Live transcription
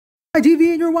Hi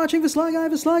TV, and you're watching the Sligh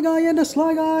Guy, and the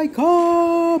Sligh Guy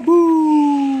Kaboom!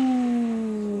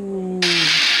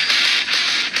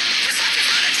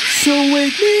 So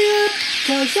wake me up,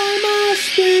 cause I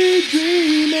must be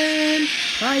dreaming.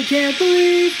 I can't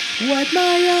believe what my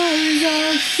eyes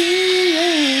are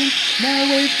seeing.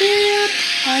 Now wake me up,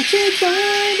 I can't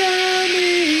find a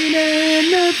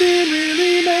meaning. Nothing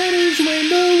really matters when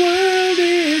the world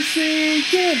is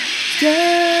sinking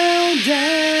down,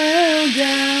 down,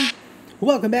 down.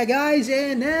 Welcome back, guys,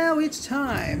 and now it's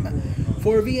time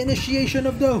for the initiation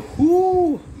of the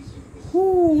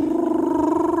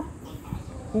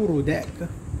Huru deck.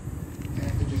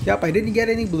 Yep, I didn't get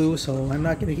any blue, so I'm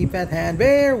not going to keep that hand.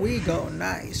 There we go,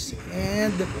 nice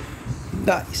and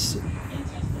nice.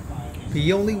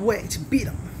 The only way to beat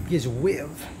him is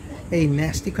with a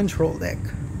nasty control deck.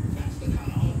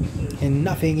 And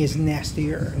nothing is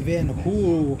nastier than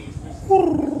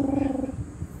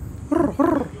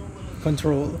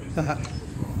control.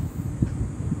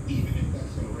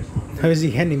 How is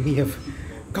the enemy of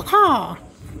Cacao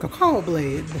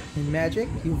Blade? In Magic,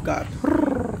 you've got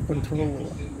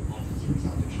control.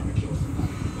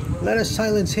 Let us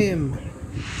silence him,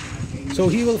 so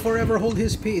he will forever hold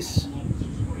his peace.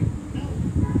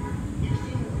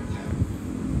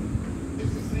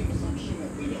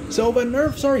 So the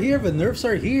nerfs are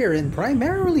here, and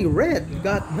primarily red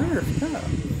got nerfed. Huh?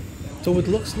 So it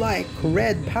looks like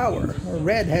red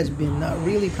has been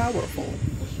really powerful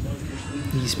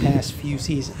these past few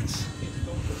seasons.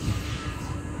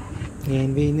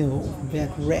 And we know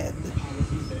that red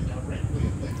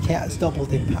has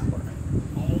doubled in power.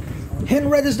 And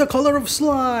red is the color of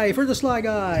Sligh for the Sligh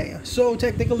Guy. So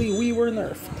technically we were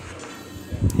nerfed.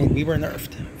 And we were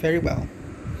nerfed very well.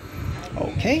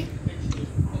 Okay.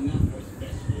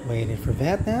 Waiting for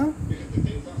that now.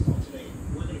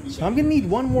 So I'm gonna need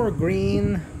one more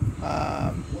green,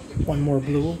 one more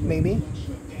blue maybe.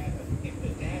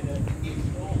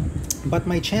 But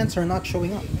my chants are not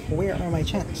showing up. Where are my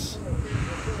chants?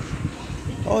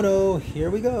 Oh no, here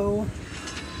we go.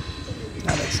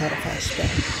 Now that's not a fast spell.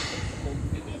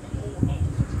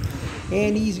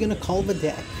 And he's gonna call the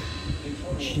deck.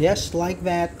 Just like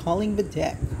that, calling the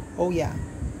deck. Oh yeah.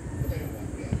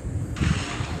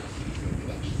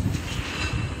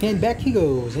 And back he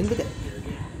goes in the deck.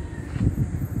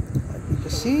 Like you can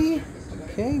see.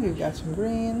 Okay, we've got some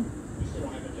green.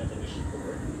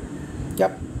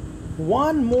 Yep.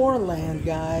 One more land,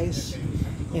 guys.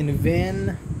 And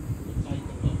then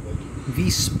the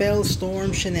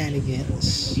Spellstorm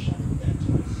shenanigans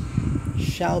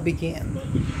shall begin.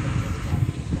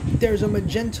 There's a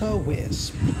magenta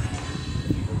wisp.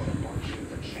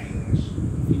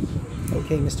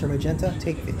 Okay, Mr. Magenta,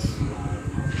 take this.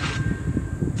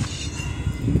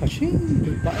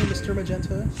 Goodbye, Mr.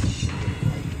 Magenta.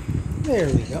 There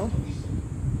we go.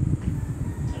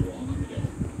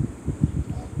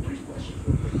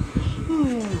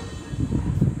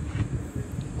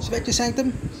 Spectre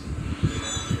Sanctum.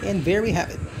 And there we have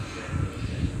it.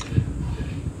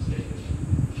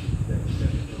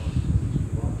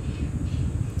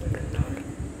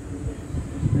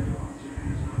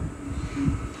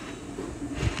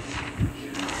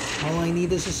 All I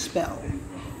need is a spell.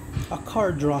 A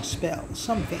card draw spell.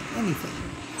 Something. Anything.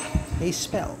 A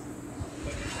spell.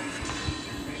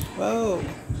 Whoa.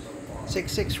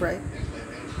 6/6, right?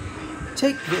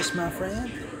 Take this, my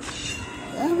friend.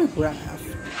 Paragraph.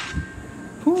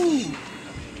 Whoo.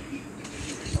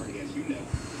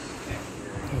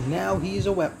 And now he's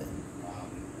a weapon.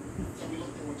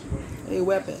 A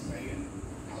weapon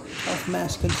of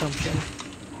mass consumption.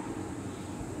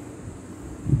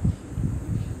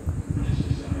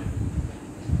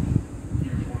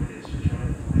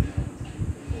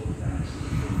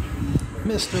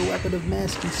 Mr. Weapon of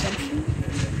Mass Consumption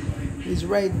is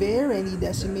right there, and he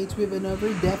decimates with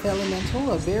another Death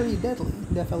Elemental, a very deadly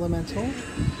Death Elemental,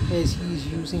 as he's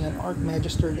using an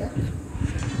Archmagister deck,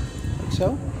 like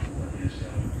so.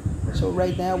 So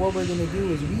right now what we're going to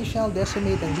do is we shall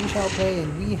decimate and we shall play,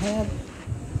 and we have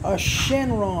a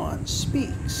Shenron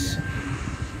Speaks.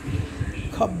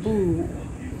 Kaboo.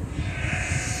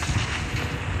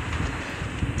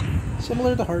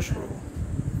 Similar to Harsh Rule.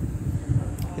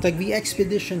 It's like the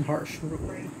Expedition Harsh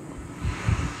Rule.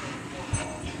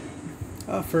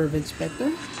 A Fervent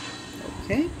Spectre.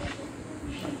 Okay.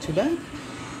 Not too bad.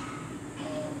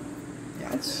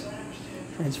 Yeah, let's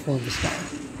transform this guy.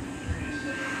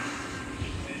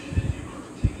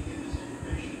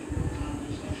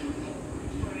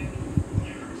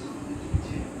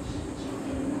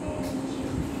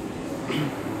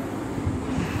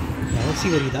 Now let's see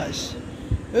what he does.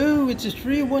 Oh, it's a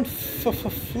 3/1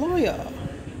 Flyer.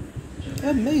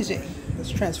 Amazing.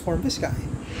 Let's transform this guy.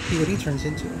 See what he turns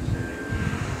into.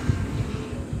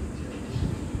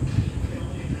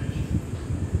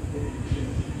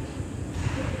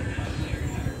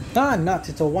 Ah, nuts.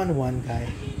 It's a 1-1 guy.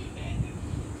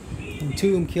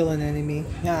 Entomb, kill an enemy.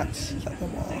 Nuts. Kill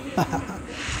them all.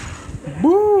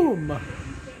 Boom!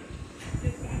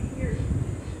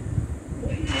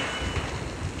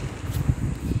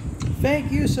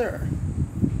 Thank you, sir.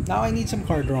 Now I need some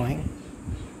card drawing.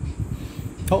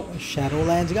 Oh,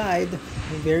 Shadowlands Guide.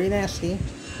 Very nasty.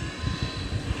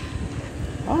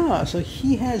 Ah, so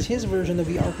he has his version of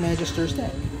the Archmagister's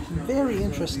deck. Very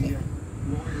interesting.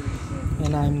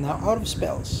 And I'm now out of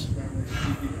spells.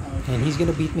 And he's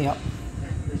gonna beat me up.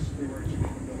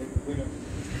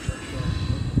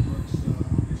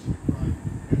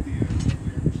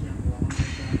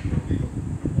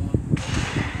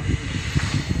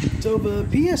 So the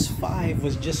PS5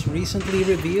 was just recently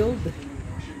revealed.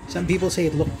 Some people say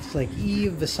it looks like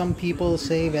Eve, some people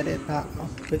say that it...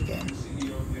 good game.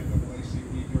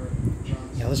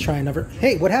 Yeah, let's try another...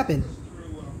 Hey, what happened?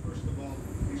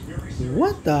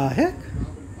 What the heck?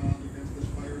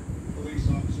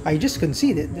 I just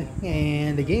conceded,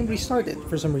 and the game restarted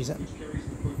for some reason.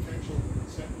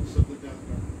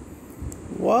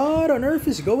 What on earth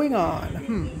is going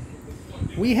on?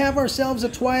 We have ourselves a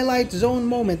Twilight Zone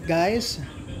moment, guys.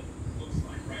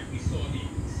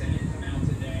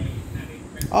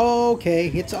 Okay,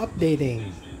 it's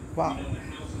updating. Wow.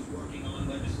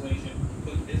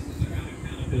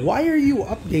 Why are you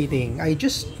updating?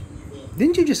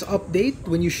 Didn't you just update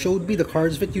when you showed me the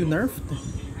cards that you nerfed?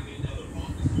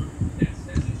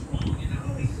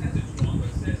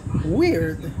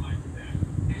 Weird.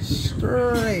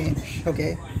 Strange.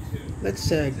 Okay, let's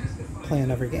play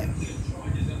another game.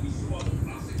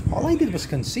 All I did was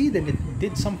concede and it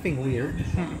did something weird.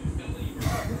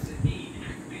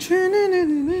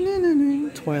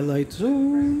 Twilight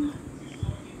Zone.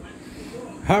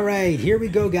 Alright, here we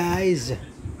go, guys.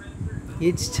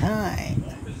 It's time.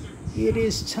 It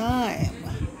is time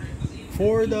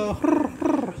for the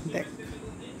deck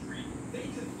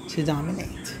to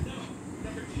dominate.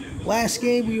 Last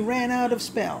game we ran out of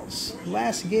spells.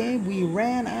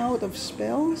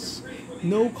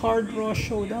 No card draw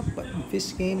showed up, but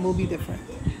this game will be different.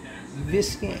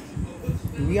 This game,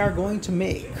 we are going to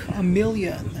make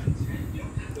 1,000,000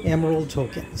 emerald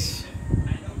tokens.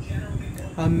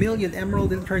 1,000,000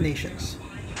 emerald incarnations.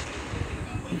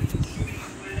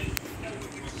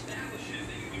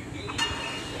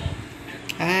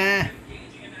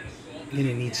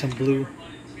 Gonna need some blue.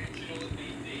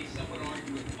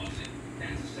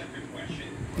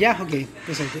 Yeah, okay,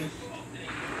 this will do.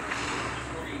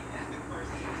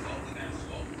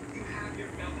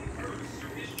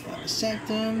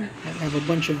 Sanctum. I have a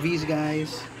bunch of these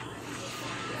guys.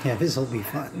 Yeah, this will be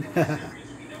fun.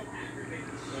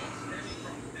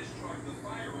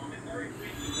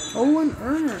 Oh, an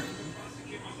urn.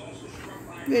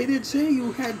 They did say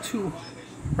you had to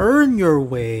earn your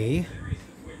way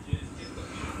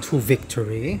to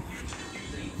victory.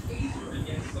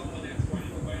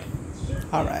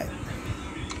 Alright.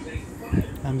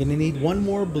 I'm gonna need one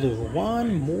more blue.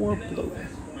 One more blue.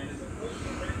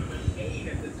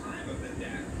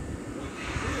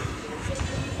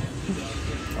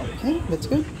 Okay, that's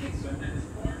good.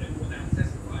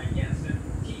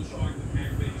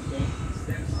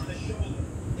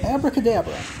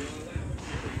 Abracadabra.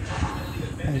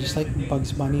 I just like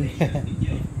Bugs Bunny.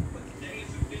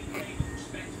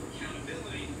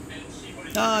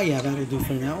 Ah, yeah, that'll do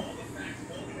for now.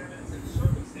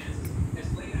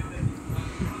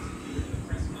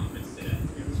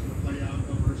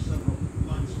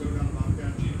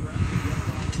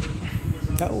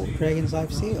 Oh, Dragon's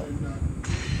Life Seal.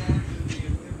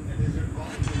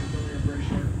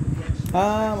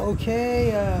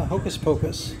 Okay, Hocus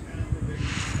Pocus.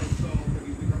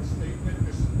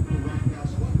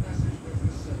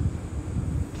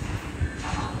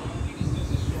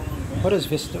 What is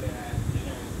this do?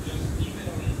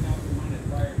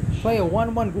 Play a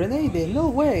 1/1 grenade? No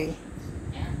way.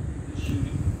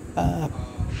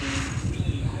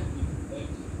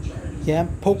 Yeah,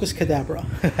 Pocus Cadabra.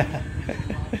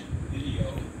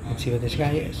 Let's see what this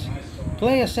guy is.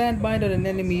 Play a sandbind on an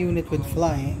enemy unit with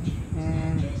flying.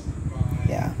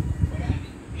 Yeah.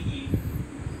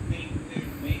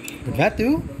 Would that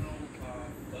do?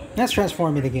 Let's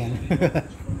transform it again.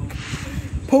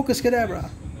 Pocus Cadabra.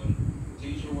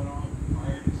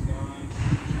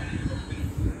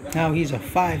 Now he's a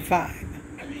 5/5.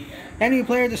 Enemy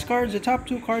player discards the top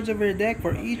 2 cards of your deck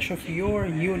for each of your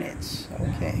units.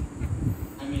 Okay.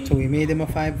 So we made him a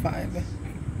 5/5.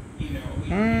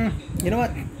 You know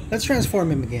what? Let's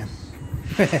transform him again.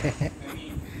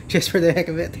 Just for the heck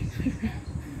of it.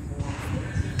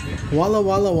 Walla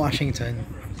Walla, Washington.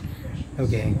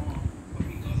 Okay.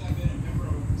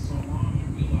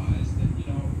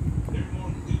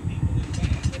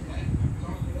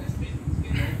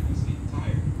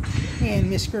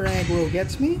 And Mr. Aggro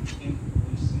gets me.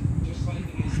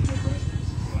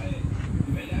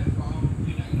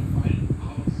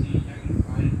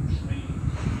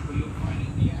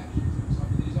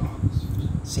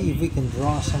 See if we can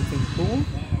draw something cool.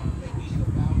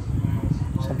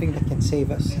 Something that can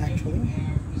save us, actually.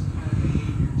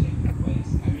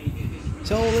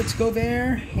 So let's go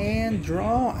there and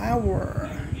draw our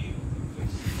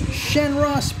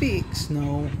Shenra Speaks.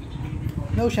 No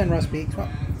Shenra Speaks.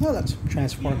 Well, let's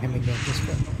transform him again just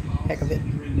for the heck of it.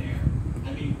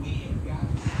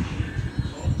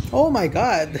 Oh my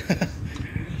god!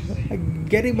 I'm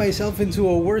getting myself into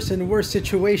a worse and worse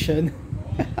situation.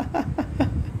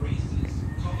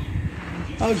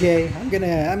 Okay, I'm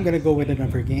gonna go with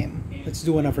another game. Let's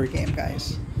do another game,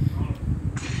 guys.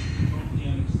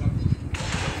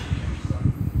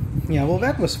 Yeah, well,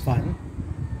 that was fun.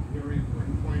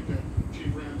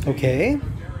 Okay.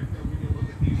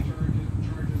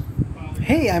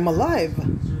 Hey, I'm alive.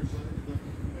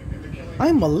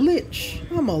 I'm a Lich.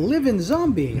 I'm a living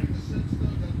zombie.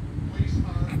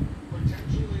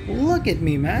 Look at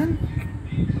me, man.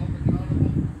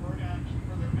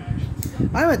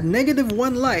 I'm at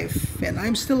 -1 life, and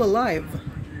I'm still alive.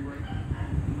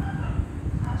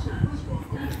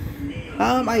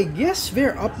 I guess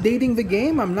they're updating the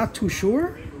game. I'm not too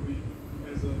sure.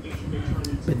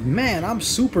 But man, I'm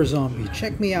super zombie.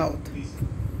 Check me out.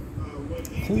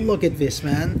 Look at this,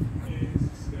 man.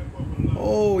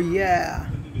 Oh yeah.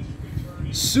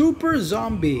 Super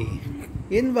zombie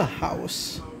in the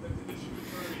house.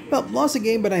 Well, lost the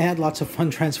game, but I had lots of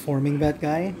fun transforming that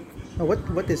guy. Oh,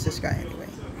 what is this guy anyway?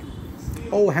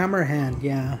 Oh, Hammerhand,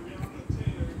 yeah.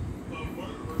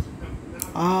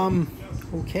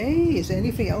 Okay, is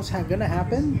anything else gonna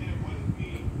happen?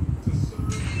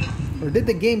 Or did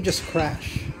the game just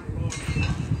crash?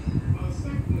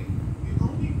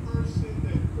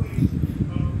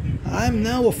 I'm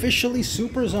now officially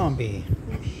super zombie.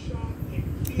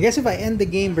 I guess if I end the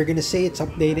game, we're gonna say it's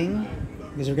updating.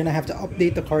 Because we're gonna have to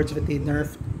update the cards that they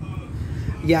nerfed.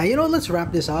 Yeah, you know, let's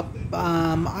wrap this up.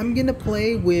 I'm gonna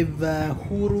play with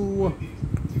Huru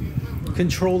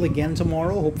Control again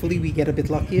tomorrow. Hopefully we get a bit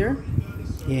luckier.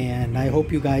 And I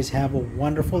hope you guys have a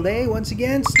wonderful day. Once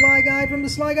again, Sligh Guy from the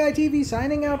Sligh Guy TV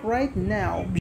signing out right now.